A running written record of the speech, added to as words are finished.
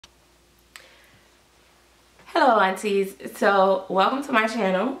Hello aunties, so welcome to my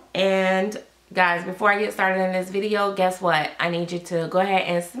channel. And guys, before I get started in this video, guess what? I need you to go ahead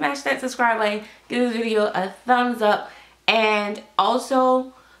and smash that subscribe button, give this video a thumbs up, and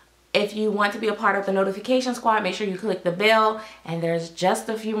also if you want to be a part of the notification squad, make sure you click the bell. And there's just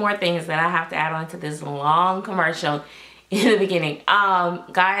a few more things that I have to add on to this long commercial in the beginning.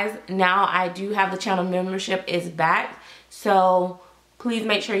 Guys, now I do have the channel membership is back, so please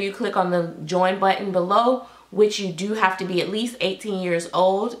make sure you click on the join button below, which you do have to be at least 18 years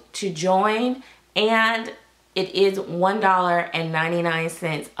old to join, and it is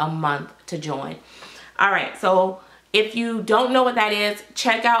 $1.99 a month to join. All right, so if you don't know what that is,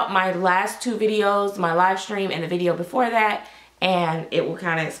 check out my last two videos, my live stream and the video before that, and it will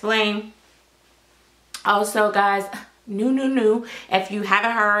kind of explain. Also guys, new, if you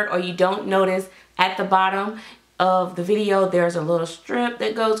haven't heard or you don't notice, at the bottom of the video there's a little strip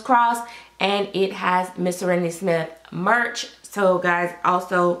that goes across and it has MsSerenity Smith merch. So guys,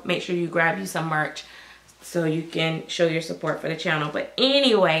 also make sure you grab you some merch so you can show your support for the channel. But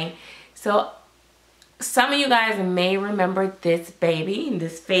anyway, so some of you guys may remember this baby,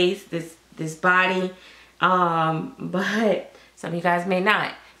 this face, this body, but some of you guys may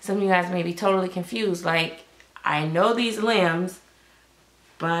not. Some of you guys may be totally confused, like, I know these limbs,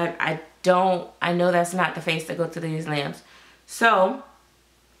 but I know that's not the face that goes to these limbs. So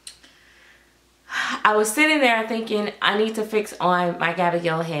I was sitting there thinking I need to fix on my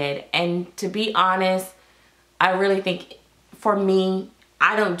Gabigail head, and to be honest, I really think for me,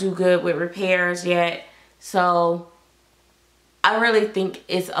 I don't do good with repairs yet, so I really think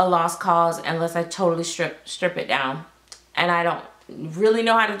it's a lost cause unless I totally strip it down, and I don't really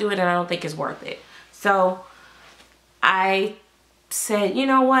know how to do it, and I don't think it's worth it. So I said, you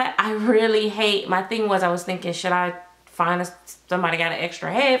know what, I really hate, my thing was, I was thinking, should I find somebody got an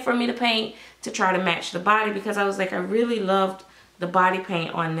extra head for me to paint to try to match the body, because I was like, I really loved the body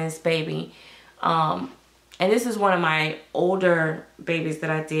paint on this baby. And this is one of my older babies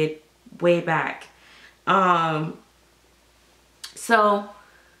that I did way back. So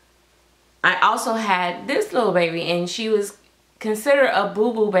I also had this little baby, and she was considered a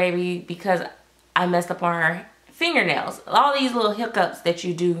boo-boo baby because I messed up on her fingernails. All these little hiccups that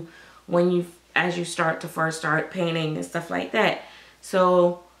you do when as you first start painting and stuff like that.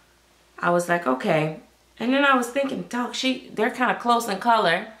 So I was like, okay. And then I was thinking, dog, they're kind of close in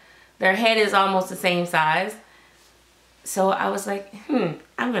color. Their head is almost the same size. So I was like, I'm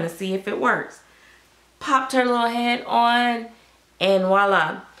gonna see if it works. Popped her little head on, and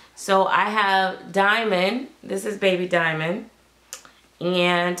voila. So I have Diamond. This is baby Diamond.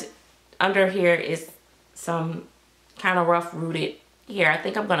 And under here is some kind of rough rooted hair. I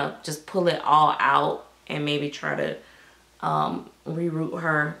think I'm gonna just pull it all out and maybe try to reroot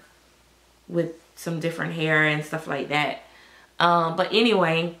her with some different hair and stuff like that. But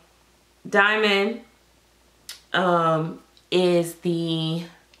anyway, Diamond is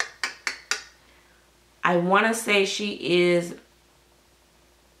I want to say she is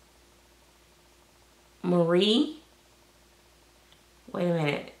Marie. Wait a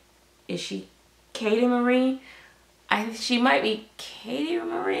minute, is she Katie Marie? She might be Katie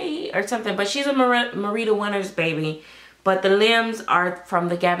Marie or something, but she's a Marita Winters baby. But the limbs are from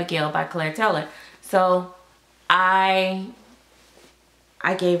the Gabigail by Claire Taylor. So I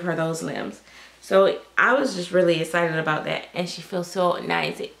gave her those limbs. So I was just really excited about that. And she feels so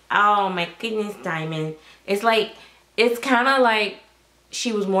nice. Oh my goodness, Diamond. It's like, it's kind of like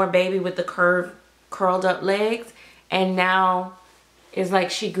she was more baby with the curled up legs. And now it's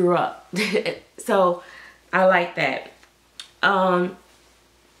like she grew up. So I like that. I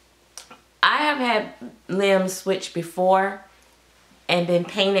have had limbs switched before and been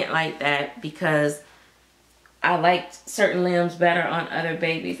painted like that because I liked certain limbs better on other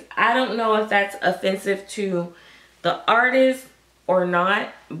babies. I don't know if that's offensive to the artist or not,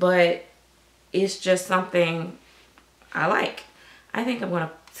 but it's just something I like. I think I'm going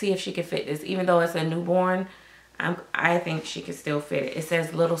to see if she can fit this. Even though it's a newborn, I think she can still fit it. It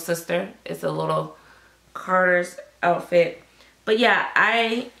says little sister. It's a little Carter's outfit. But yeah,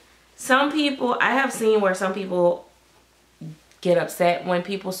 I have seen where some people get upset when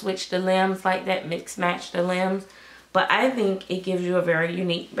people switch the limbs like that, mix match the limbs. But I think it gives you a very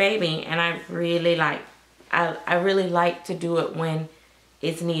unique baby, and I really like to do it when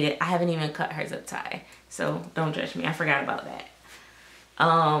it's needed. I haven't even cut her zip tie, so don't judge me. I forgot about that.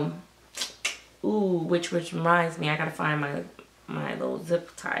 Ooh, which reminds me, I gotta find my little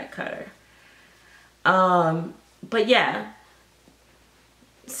zip tie cutter. But yeah,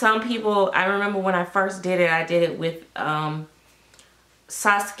 some people, I remember when I first did it, I did it with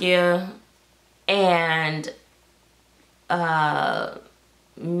Saskia and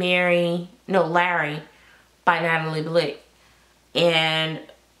Larry by Natalie Blick. And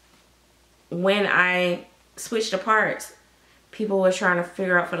when I switched the parts, people were trying to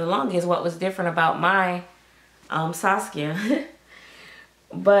figure out for the longest what was different about my Saskia.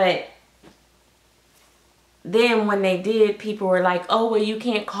 But then when they did, people were like, oh, well, you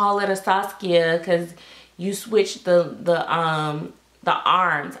can't call it a Saskia because you switched the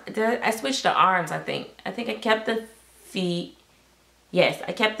arms. I switched the arms, I think. I think I kept the feet. Yes,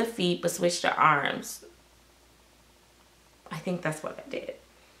 I kept the feet but switched the arms. I think that's what I did.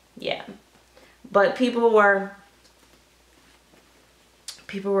 Yeah. But people were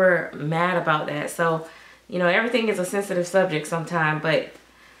mad about that. So, you know, everything is a sensitive subject sometimes, but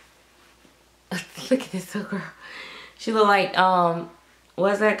look at this little girl. She look like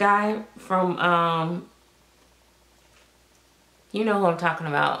what's that guy from you know who I'm talking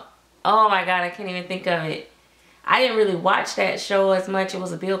about. Oh my god, I can't even think of it. I didn't really watch that show as much. It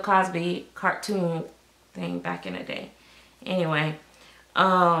was a Bill Cosby cartoon thing back in the day. Anyway,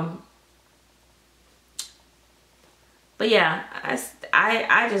 but yeah,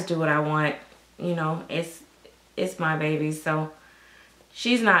 I just do what I want. You know, it's my baby, so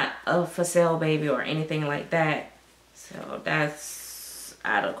she's not a for sale baby or anything like that. So that's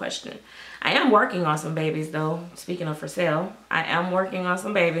out of the question. I am working on some babies though. Speaking of for sale, I am working on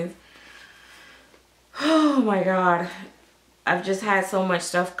some babies. Oh my god, I've just had so much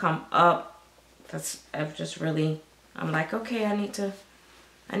stuff come up. I'm like, okay, I need to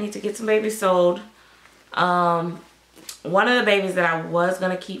get some babies sold. One of the babies that I was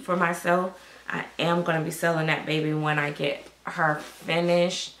gonna keep for myself, I am gonna be selling that baby when I get her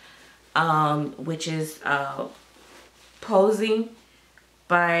finished, which is Posey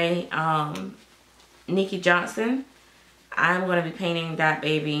by Nikki Johnson. I'm gonna be painting that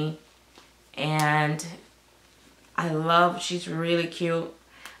baby, and she's really cute,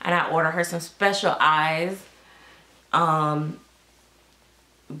 and I ordered her some special eyes,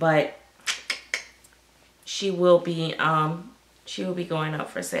 but she will be going up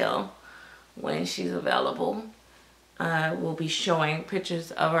for sale when she's available. We'll be showing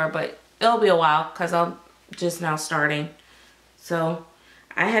pictures of her, but it'll be a while because I'm just now starting. So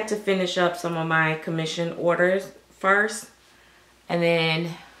I had to finish up some of my commission orders first, and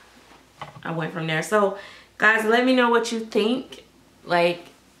then I went from there. So guys, let me know what you think, like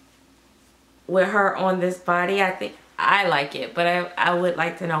with her on this body. I think I like it, but I would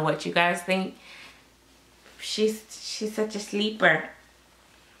like to know what you guys think. She's such a sleeper.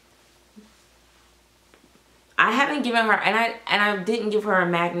 I haven't given her, and I didn't give her a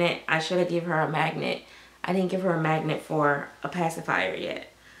magnet. I should have given her a magnet. I didn't give her a magnet for a pacifier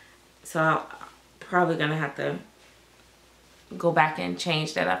yet. So I'm probably gonna have to go back and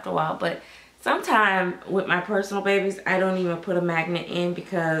change that after a while. But sometimes with my personal babies, I don't even put a magnet in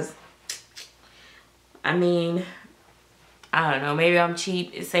because, I mean, I don't know, maybe I'm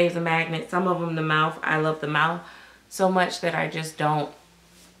cheap. It saves a magnet. Some of them, the mouth, I love the mouth so much that I just don't.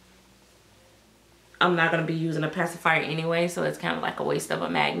 I'm not going to be using a pacifier anyway, so it's kind of like a waste of a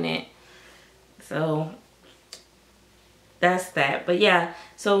magnet. So that's that. But yeah,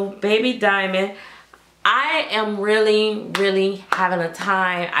 so baby Diamond, I am really having a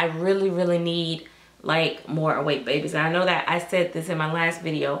time. I really need like more awake babies. And I know that I said this in my last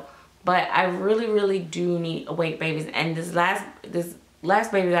video, but I really do need awake babies. And this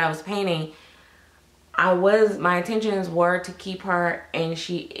last baby that I was painting, my intentions were to keep her, and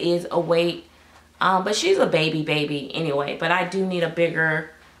she is awake. But she's a baby anyway. But I do need a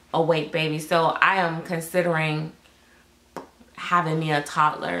bigger awake baby. So I am considering having me a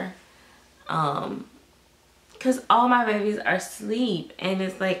toddler. Because all my babies are asleep. And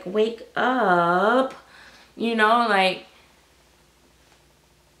it's like, wake up. You know, like,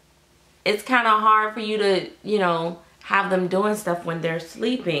 it's kind of hard for you to, you know, have them doing stuff when they're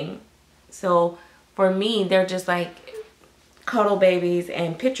sleeping. So for me, they're just like cuddle babies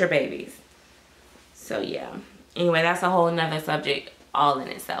and picture babies. So yeah, anyway, that's a whole nother subject all in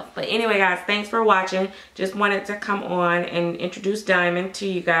itself. But anyway, guys, thanks for watching. Just wanted to come on and introduce Diamond to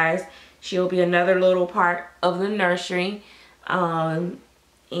you guys. She'll be another little part of the nursery, and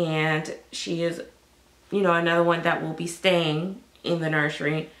she is, you know, another one that will be staying in the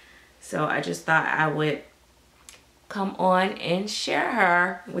nursery. So I just thought I would come on and share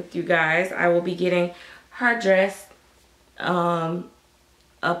her with you guys. I will be getting her dressed up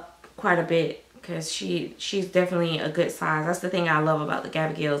quite a bit, because she's definitely a good size. That's the thing I love about the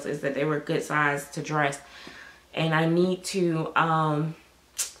Gabby Gills, is that they were good size to dress. And I need to, I'm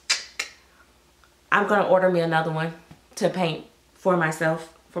going to order me another one to paint for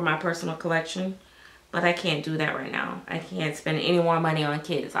myself, for my personal collection. But I can't do that right now. I can't spend any more money on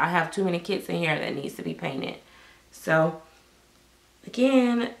kits. I have too many kits in here that needs to be painted. So,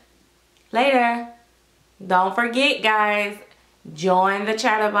 again, later. Don't forget, guys, join the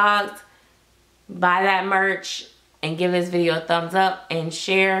Chatterbox, buy that merch, and give this video a thumbs up, and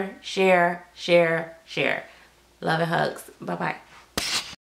share, share, share, share. Love and hugs. Bye-bye.